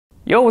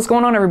Yo, what's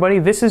going on everybody?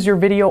 This is your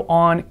video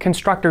on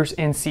constructors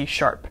in C#.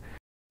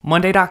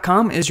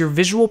 Monday.com is your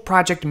visual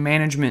project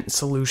management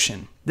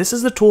solution. This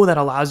is the tool that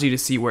allows you to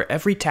see where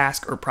every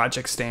task or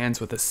project stands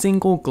with a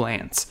single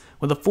glance.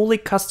 With a fully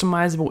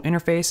customizable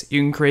interface,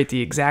 you can create the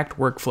exact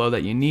workflow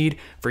that you need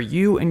for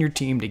you and your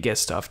team to get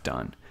stuff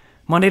done.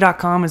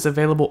 Monday.com is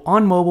available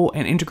on mobile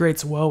and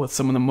integrates well with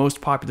some of the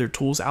most popular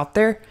tools out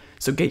there,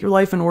 so get your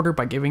life in order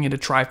by giving it a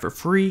try for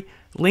free.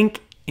 Link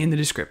in the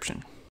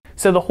description.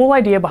 So the whole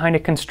idea behind a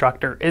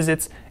constructor is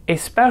it's a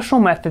special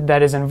method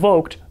that is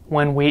invoked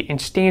when we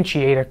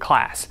instantiate a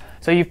class.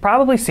 So you've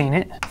probably seen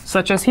it,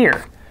 such as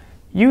here,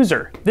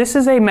 user. This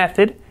is a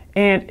method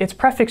and it's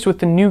prefixed with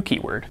the new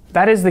keyword.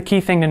 That is the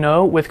key thing to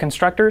know with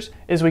constructors,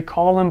 is we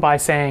call them by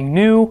saying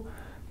new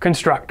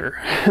constructor,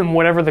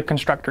 whatever the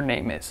constructor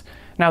name is.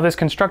 Now this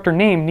constructor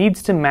name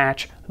needs to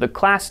match the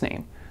class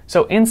name.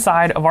 So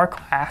inside of our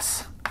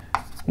class,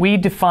 we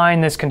define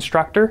this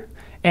constructor.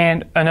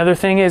 And another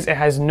thing is it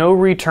has no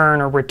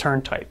return or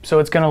return type. So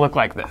it's going to look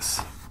like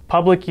this.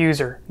 Public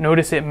user.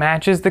 Notice it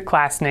matches the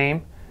class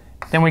name.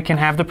 Then we can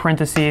have the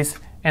parentheses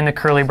and the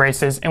curly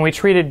braces, and we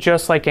treat it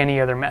just like any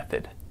other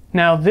method.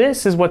 Now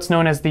this is what's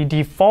known as the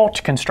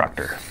default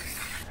constructor.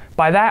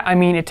 By that I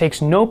mean it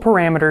takes no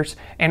parameters,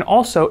 and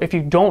also if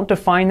you don't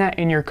define that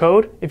in your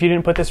code, if you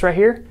didn't put this right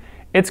here,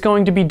 it's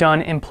going to be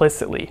done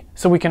implicitly.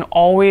 So we can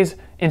always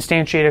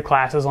instantiate a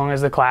class as long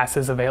as the class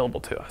is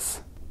available to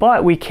us.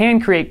 But we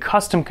can create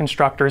custom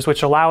constructors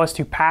which allow us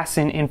to pass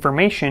in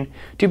information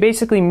to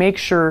basically make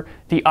sure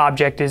the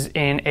object is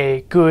in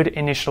a good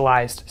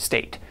initialized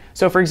state.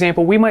 So for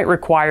example, we might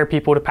require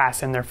people to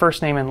pass in their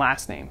first name and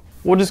last name.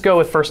 We'll just go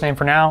with first name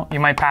for now. You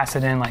might pass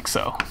it in like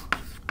so.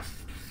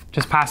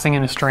 Just passing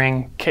in a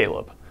string,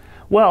 Caleb.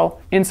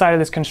 Well, inside of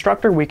this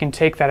constructor, we can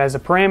take that as a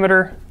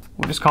parameter.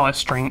 We'll just call it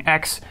string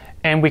X,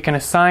 and we can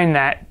assign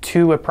that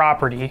to a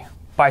property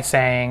by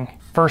saying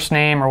first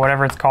name or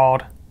whatever it's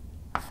called,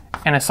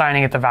 and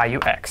assigning it the value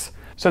X.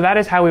 So that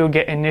is how we would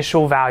get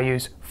initial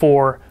values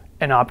for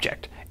an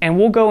object. And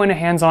we'll go into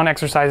hands-on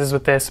exercises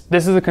with this.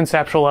 This is a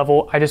conceptual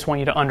level. I just want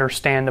you to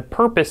understand the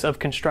purpose of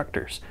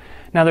constructors.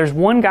 Now there's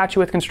one gotcha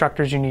with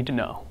constructors you need to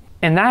know.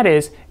 And that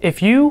is,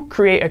 if you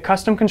create a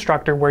custom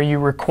constructor where you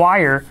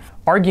require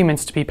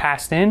arguments to be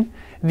passed in,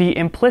 the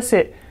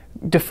implicit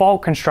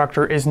default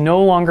constructor is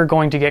no longer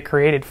going to get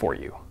created for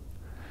you.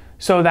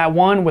 So that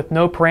one with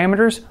no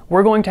parameters,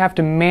 we're going to have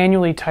to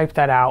manually type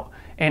that out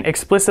and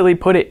explicitly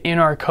put it in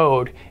our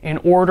code in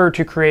order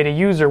to create a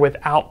user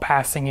without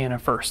passing in a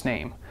first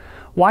name.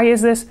 Why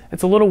is this?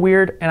 It's a little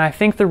weird, and I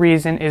think the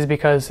reason is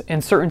because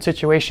in certain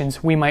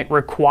situations we might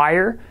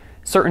require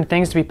certain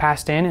things to be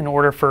passed in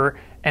order for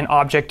an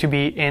object to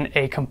be in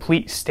a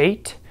complete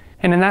state.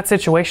 And in that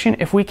situation,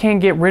 if we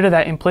can't get rid of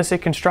that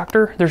implicit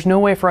constructor, there's no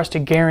way for us to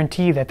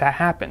guarantee that that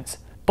happens.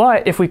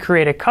 But if we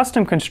create a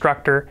custom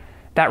constructor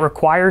that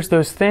requires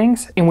those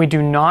things and we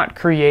do not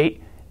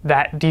create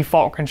that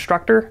default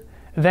constructor,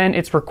 then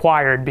it's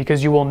required,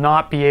 because you will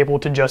not be able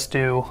to just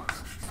do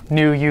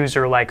new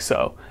user like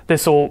so.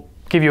 This will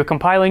give you a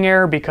compiling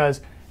error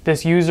because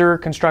this user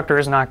constructor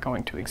is not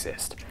going to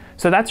exist.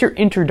 So that's your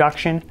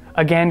introduction.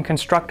 Again,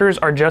 constructors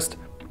are just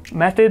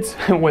methods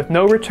with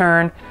no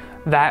return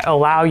that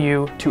allow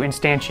you to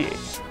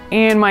instantiate.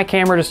 And my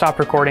camera just stopped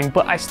recording,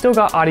 but I still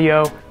got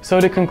audio. So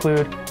to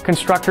conclude,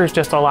 constructors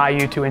just allow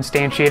you to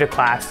instantiate a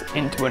class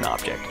into an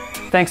object.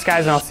 Thanks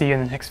guys, and I'll see you in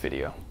the next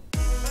video.